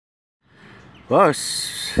Well,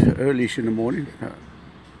 it's early-ish in the morning,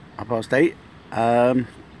 8:30. I'm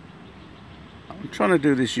trying to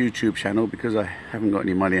do this YouTube channel because I haven't got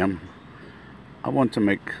any money. I want to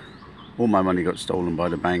make. All my money got stolen by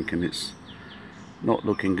the bank, and it's not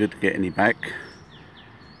looking good to get any back.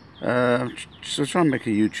 So trying to make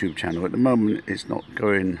a YouTube channel. At the moment, it's not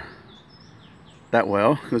going that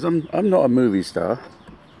well because I'm not a movie star.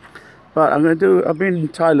 But I'm going to do. I've been in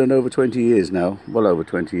Thailand over 20 years now, well over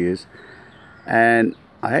 20 years. And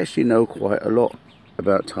I actually know quite a lot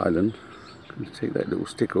about Thailand. I'm going to take that little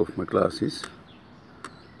stick off my glasses.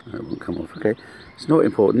 That won't come off, okay. It's not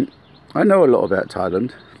important. I know a lot about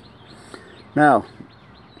Thailand. Now,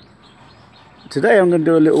 today I'm going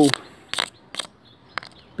to do a little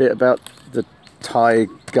bit about the Thai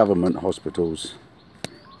government hospitals.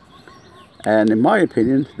 And in my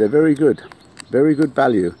opinion, they're very good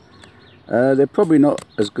value. They're probably not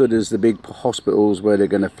as good as the big hospitals where they're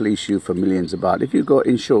going to fleece you for millions of baht. If you've got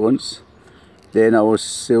insurance, then I would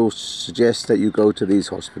still suggest that you go to these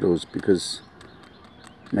hospitals because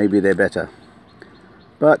maybe they're better.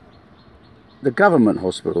 But the government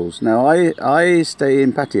hospitals, now I stay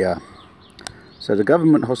in Pattaya. So the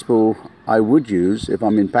government hospital I would use if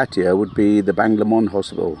I'm in Pattaya would be the Banglamon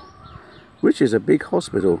Hospital, which is a big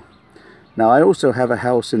hospital. Now I also have a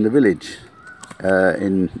house in the village.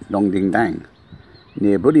 In Long Ding Dang,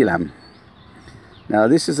 near Budilam. Now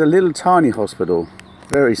this is a little tiny hospital,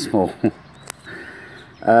 very small.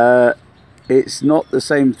 It's not the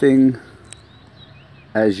same thing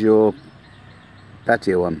as your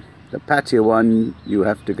Pattaya one. The Pattaya one you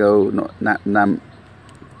have to go,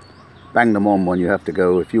 Banglamon one you have to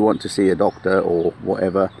go if you want to see a doctor or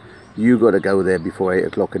whatever. You got to go there before 8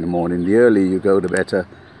 o'clock in the morning. The earlier you go, the better.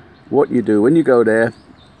 What you do when you go there,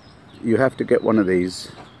 you have to get one of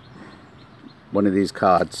these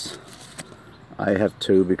cards. I have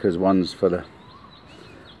two because one's for the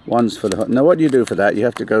now what you do for that, you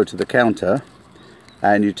have to go to the counter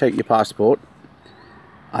and you take your passport.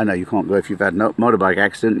 I know you can't go if you've had a motorbike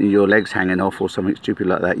accident and your legs hanging off or something stupid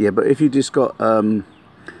like that, yeah, but if you just got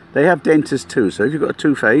they have dentists too, so if you've got a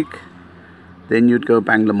toothache then you'd go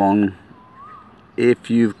Banglamon. If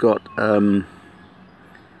you've got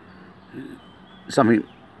something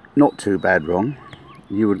not too bad wrong,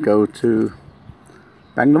 you would go to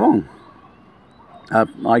Banglamon.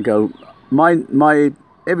 I go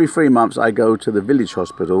every 3 months I go to the village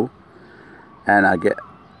hospital and I get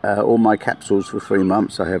all my capsules for 3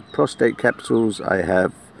 months. I have prostate capsules, I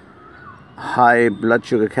have high blood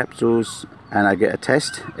sugar capsules, and I get a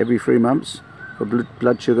test every 3 months for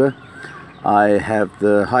blood sugar. I have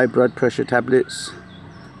the high blood pressure tablets.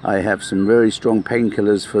 I have some very strong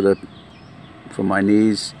painkillers for my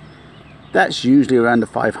knees. That's usually around the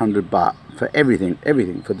 500 baht for everything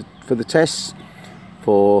for the tests,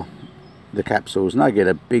 for the capsules, and I get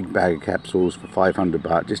a big bag of capsules for 500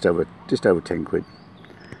 baht, just over 10 quid,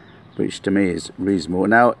 which to me is reasonable.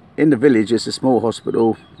 Now in the village, it's a small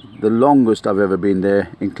hospital. The longest I've ever been there,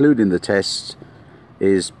 including the tests,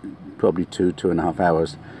 is probably 2.5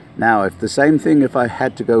 hours. Now if the same thing, if I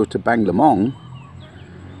had to go to Banglamon,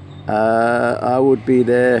 I would be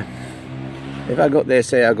there. If I got there,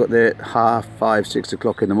 say I got there 5:30, 6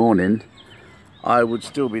 o'clock in the morning, I would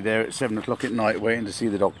still be there at 7 o'clock at night waiting to see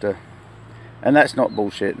the doctor. And that's not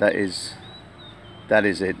bullshit, that is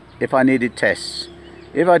it. If I needed tests,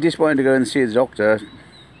 if I just wanted to go and see the doctor,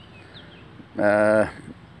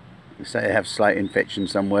 say I have slight infection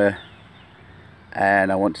somewhere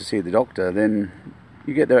and I want to see the doctor, then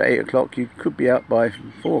you get there at 8 o'clock, you could be out by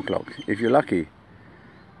 4 o'clock if you're lucky.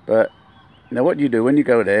 But now what you do when you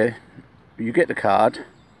go there, you get the card.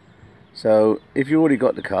 So if you already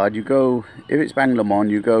got the card, you go, if it's Banglamon,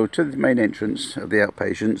 you go to the main entrance of the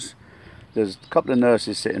outpatients. There's a couple of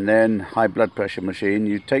nurses sitting there and high blood pressure machine.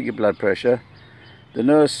 You take your blood pressure. The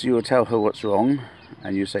nurse, you will tell her what's wrong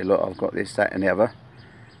and you say, look, I've got this, that and the other.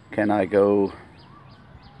 Can I go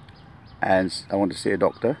and I want to see a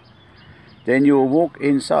doctor? Then you will walk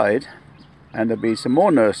inside and there'll be some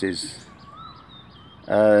more nurses.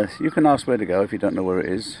 You can ask where to go if you don't know where it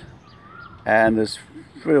is. And there's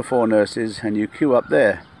 3 or 4 nurses and you queue up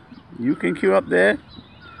there. You can queue up there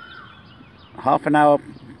half an hour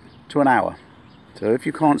to an hour. So if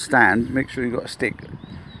you can't stand, make sure you've got a stick.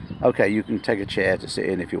 Okay, you can take a chair to sit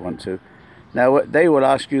in if you want to. Now they will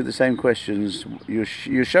ask you the same questions.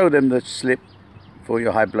 You show them the slip for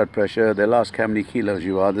your high blood pressure. They'll ask how many kilos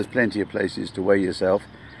you are. There's plenty of places to weigh yourself.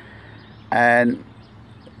 And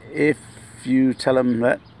if you tell them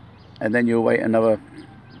that, and then you'll wait another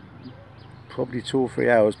probably 2 or 3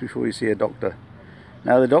 hours before you see a doctor.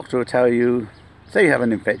 Now the doctor will tell you, say you have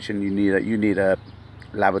an infection, you need a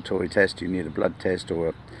laboratory test, you need a blood test or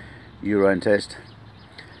a urine test,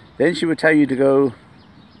 then she would tell you to go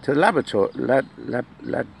to the laboratory,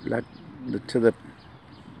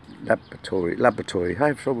 laboratory. I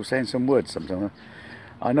have trouble saying some words sometimes.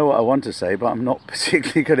 I know what I want to say, but I'm not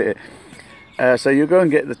particularly good at it. So you go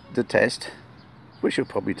and get the test, which will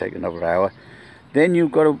probably take another hour. Then you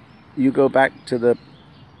go back to the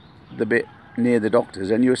bit near the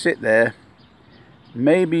doctors, and you'll sit there.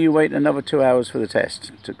 Maybe you wait another 2 hours for the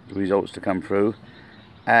test, the results to come through,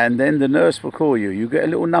 and then the nurse will call you. You get a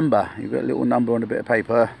little number. You get a little number on a bit of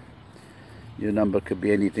paper. Your number could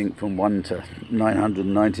be anything from 1 to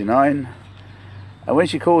 999. And when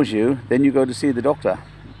she calls you, then you go to see the doctor,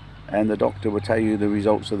 and the doctor will tell you the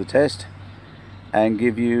results of the test and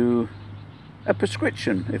give you a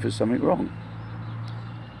prescription if there's something wrong.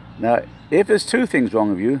 Now, if there's 2 things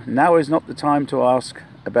wrong with you, now is not the time to ask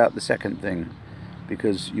about the second thing,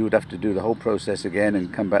 because you would have to do the whole process again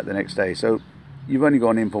and come back the next day. So you've only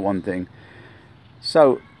gone in for one thing.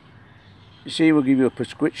 So she will give you a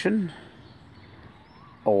prescription,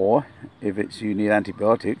 or if it's you need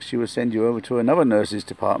antibiotics, she will send you over to another nurse's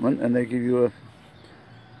department and they give you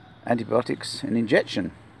antibiotics, an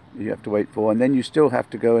injection you have to wait for, and then you still have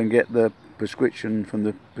to go and get the prescription from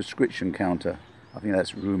the prescription counter. I think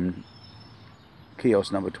that's room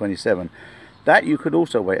kiosk number 27. That you could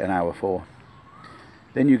also wait an hour for.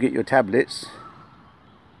 Then you get your tablets,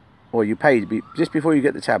 or you pay, just before you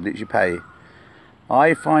get the tablets you pay.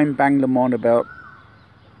 I find Banglamon about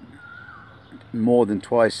more than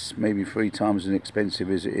twice, maybe 3 times as expensive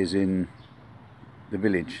as it is in the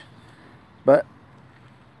village. But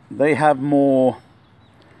they have more.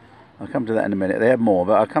 I'll come to that in a minute. They have more,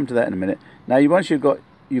 but I'll come to that in a minute. Now, once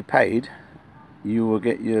you've paid, you will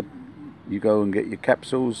get you go and get your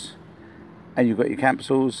capsules, and you've got your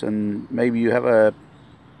capsules, and maybe you have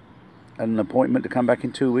an appointment to come back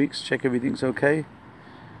in 2 weeks, check everything's okay,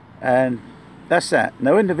 and that's that.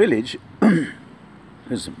 Now in the village,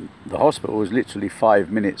 because the hospital was literally 5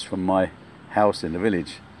 minutes from my house in the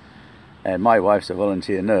village, and my wife's a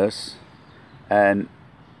volunteer nurse, and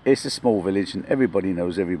it's a small village and everybody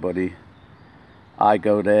knows everybody. I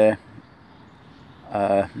go there.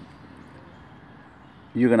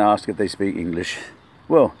 You're going to ask if they speak English.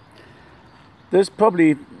 Well, there's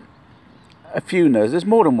probably a few nurses. There's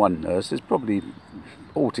more than one nurse. There's probably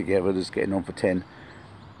altogether there's getting on for 10.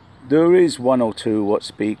 There is 1 or 2 what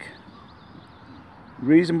speak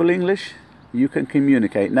reasonable English. You can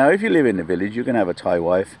communicate. Now, if you live in the village, you're going to have a Thai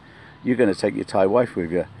wife. You're going to take your Thai wife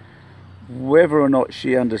with you. Whether or not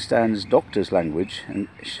she understands doctor's language and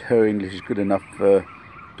her English is good enough for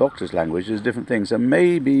doctor's language is a different thing. So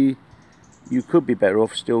maybe you could be better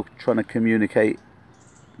off still trying to communicate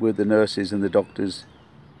with the nurses and the doctors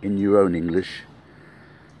in your own English,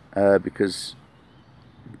 because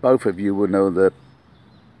both of you will know the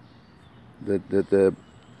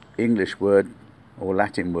English word or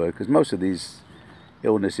Latin word, because most of these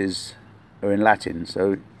illnesses are in Latin,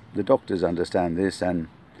 so the doctors understand this and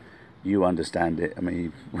you understand it. I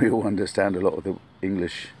mean, we all understand a lot of the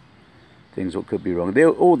English things what could be wrong.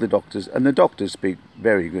 All the doctors, and the doctors speak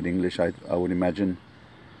very good English, I would imagine.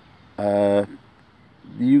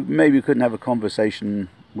 You maybe couldn't have a conversation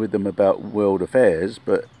with them about world affairs,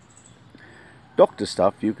 but doctor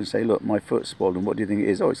stuff, you can say, look, my foot's swollen, what do you think it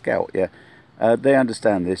is? Oh, it's gout, yeah. They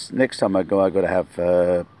understand this. Next time I go, I got to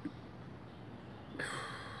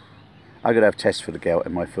have tests for the gout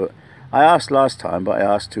in my foot. I asked last time, but I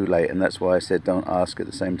asked too late, and that's why I said don't ask at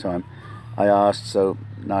the same time. I asked, so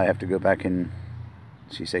now I have to go back in.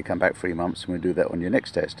 She said come back 3 months and we'll do that on your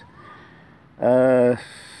next test.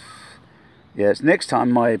 Yes, next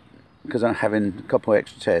time because I'm having a couple of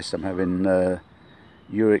extra tests, I'm having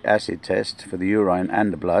uric acid test for the urine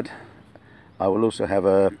and the blood. I will also have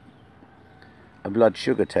a blood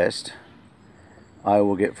sugar test. I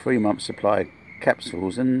will get 3 months supply of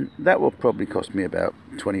capsules, and that will probably cost me about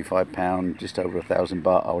 £25, just over 1,000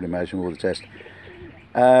 baht, I would imagine, all the tests.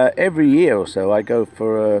 Every year or so I go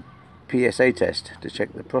for a PSA test to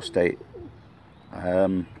check the prostate.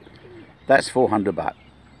 That's 400 baht,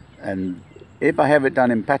 and if I have it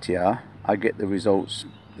done in Pattaya, I get the results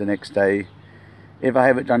the next day. If I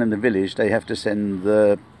have it done in the village, they have to send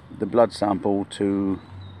the blood sample to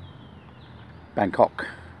Bangkok.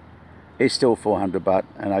 It's still 400 baht,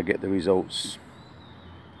 and I get the results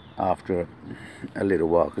after a little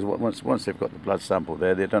while, because once they've got the blood sample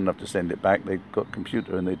there, they don't have to send it back. They've got a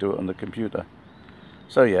computer and they do it on the computer.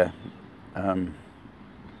 So yeah,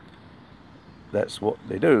 that's what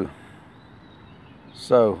they do.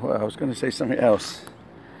 So I was going to say something else.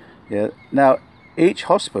 Yeah. Now each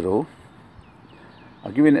hospital,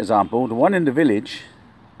 I'll give you an example. The one in the village,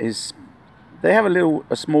 is they have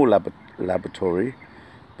a small laboratory,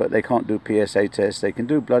 but they can't do PSA tests. They can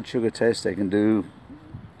do blood sugar tests. They can do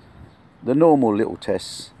the normal little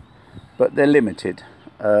tests, but they're limited.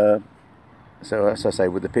 So as I say,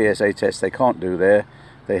 with the PSA test, they can't do there.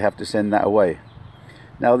 They have to send that away.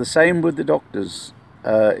 Now the same with the doctors.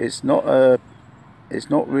 It's not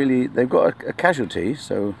really. They've got a casualty.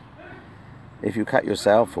 So if you cut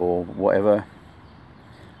yourself or whatever,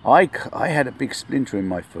 I had a big splinter in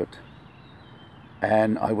my foot,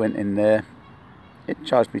 and I went in there. It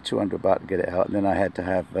charged me 200 baht to get it out, and then I had to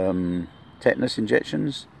have tetanus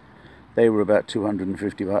injections. They were about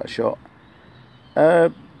 250 baht a shot.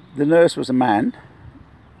 The nurse was a man,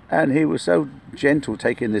 and he was so gentle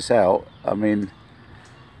taking this out. I mean,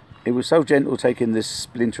 it was so gentle taking this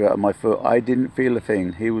splinter out of my foot. I didn't feel a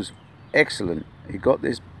thing. He was excellent. He got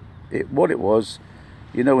this. What it was,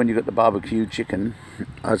 you know, when you got the barbecue chicken,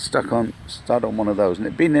 I started on one of those, and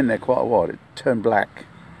it'd been in there quite a while. It turned black,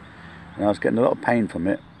 and I was getting a lot of pain from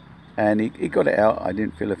it. And he got it out. I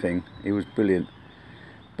didn't feel a thing. He was brilliant.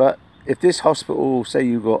 But if this hospital, say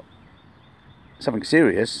you got something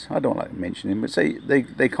serious, I don't like mentioning, but say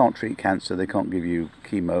they can't treat cancer, they can't give you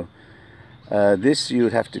chemo. This you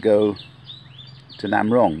would have to go to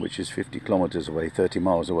Nam Rong, which is 50 kilometers away, 30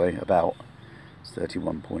 miles away, about. It's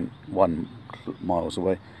 31.1 miles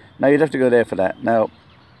away. Now you'd have to go there for that. Now,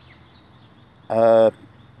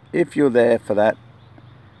 if you're there for that,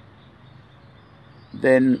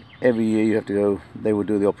 then every year you have to go. They will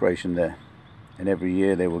do the operation there, and every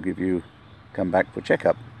year they will come back for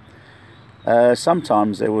checkup.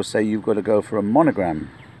 Sometimes they will say you've got to go for a monogram.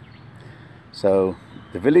 So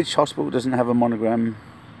the village hospital doesn't have a monogram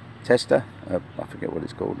tester. I forget what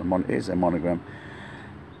it's called. It is a monogram.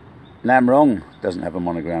 Nam Rong doesn't have a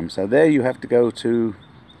monogram. So there you have to go to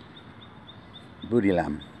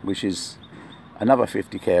Budilam, which is another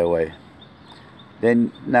 50k away.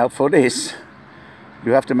 Then now for this,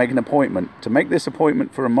 you have to make an appointment. To make this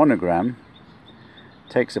appointment for a monogram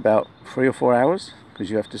takes about 3 or 4 hours, because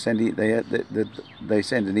you have to send they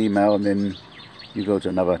send an email, and then you go to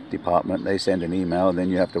another department, they send an email, and then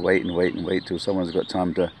you have to wait till someone's got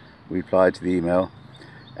time to reply to the email,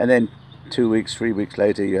 and then 2 weeks, 3 weeks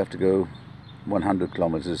later you have to go 100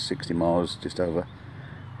 kilometers, 60 miles just over,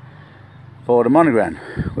 for the monogram,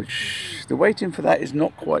 which the waiting for that is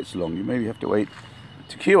not quite so long. You maybe have to wait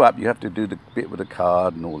to queue up. You have to do the bit with the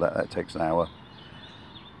card and all that takes an hour.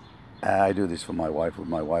 I do this for my wife,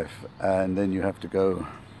 and then you have to go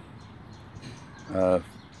for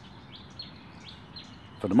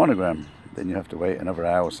the monogram. Then you have to wait another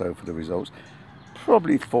hour or so for the results.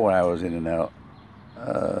 Probably 4 hours in and out,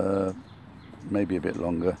 maybe a bit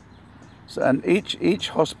longer. So, and each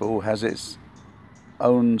hospital has its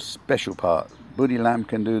own special part. Budi Lam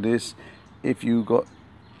can do this. If you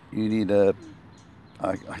need a,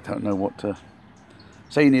 I don't know what to.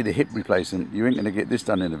 Say you need a hip replacement, you ain't going to get this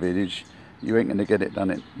done in the village. You ain't going to get it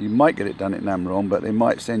done you might get it done at Nam Rong, but they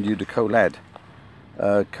might send you to Kolad.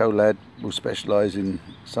 Kolad will specialise in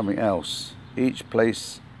something else. Each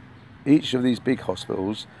of these big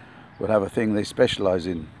hospitals will have a thing they specialise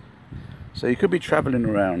in. So you could be travelling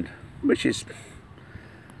around, which is,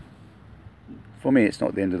 for me, it's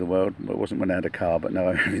not the end of the world. Well, it wasn't when I had a car, but now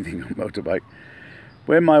I have everything on motorbike.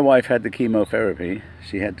 When my wife had the chemotherapy,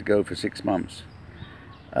 she had to go for 6 months.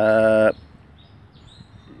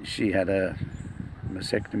 She had a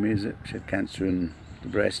mastectomy, she had cancer in the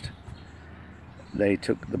breast. They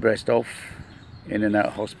took the breast off, in and out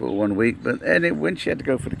of hospital 1 week, but when she had to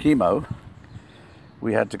go for the chemo,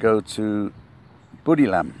 we had to go to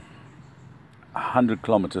Budilam, 100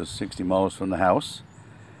 kilometers, 60 miles from the house.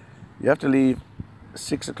 You have to leave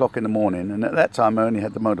 6 o'clock in the morning, and at that time I only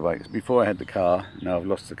had the motorbike. Before I had the car. Now I've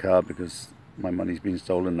lost the car because my money's been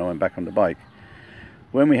stolen. Now I'm back on the bike.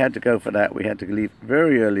 When we had to go for that, we had to leave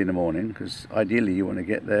very early in the morning, because ideally you want to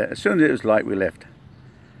get there as soon as it was light. We left.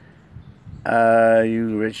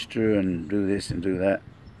 You register and do this and do that.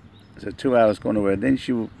 So 2 hours gone away. Then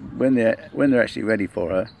when they're actually ready for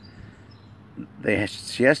her,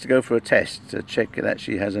 she has to go for a test to check that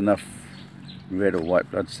she has enough red or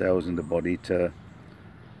white blood cells in the body to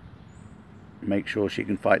make sure she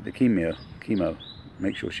can fight the chemo,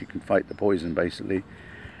 make sure she can fight the poison, basically.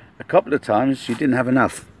 A couple of times she didn't have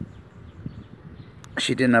enough.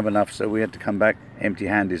 So we had to come back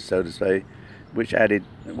empty-handed, so to say, which added,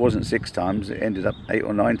 it wasn't 6 times, it ended up 8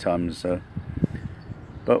 or 9 times. So,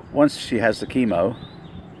 but once she has the chemo,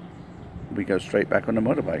 we go straight back on the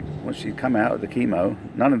motorbike. Once you come out of the chemo,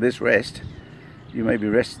 none of this rest. You maybe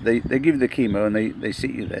rest. They give you the chemo and they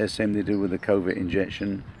sit you there, same they do with the COVID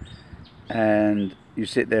injection, and you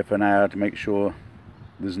sit there for an hour to make sure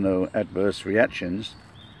there's no adverse reactions,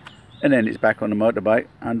 and then it's back on the motorbike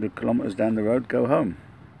 100 kilometers down the road, go home.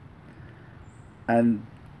 And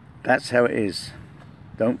that's how it is.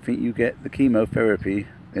 Don't think you get the chemotherapy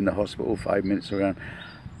in the hospital 5 minutes around.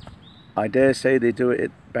 I dare say they do it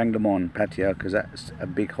at Banglamon, Pattaya, because that's a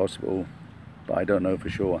big hospital, but I don't know for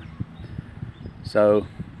sure. So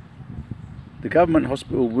the government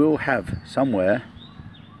hospital will have somewhere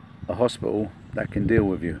a hospital that can deal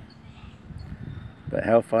with you, but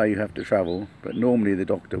how far you have to travel. But normally the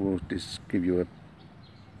doctor will just give you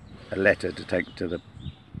a letter to take to the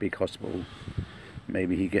big hospital.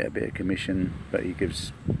 Maybe he get a bit of commission, but he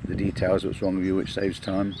gives the details what's wrong with you, which saves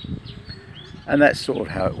time. And that's sort of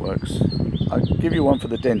how it works. I'll give you one for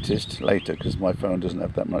the dentist later because my phone doesn't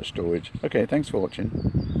have that much storage. Okay, thanks for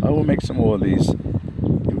watching. I will make some more of these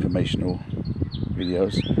informational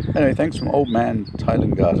videos. Anyway, thanks from Old Man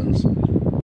Thailand Gardens.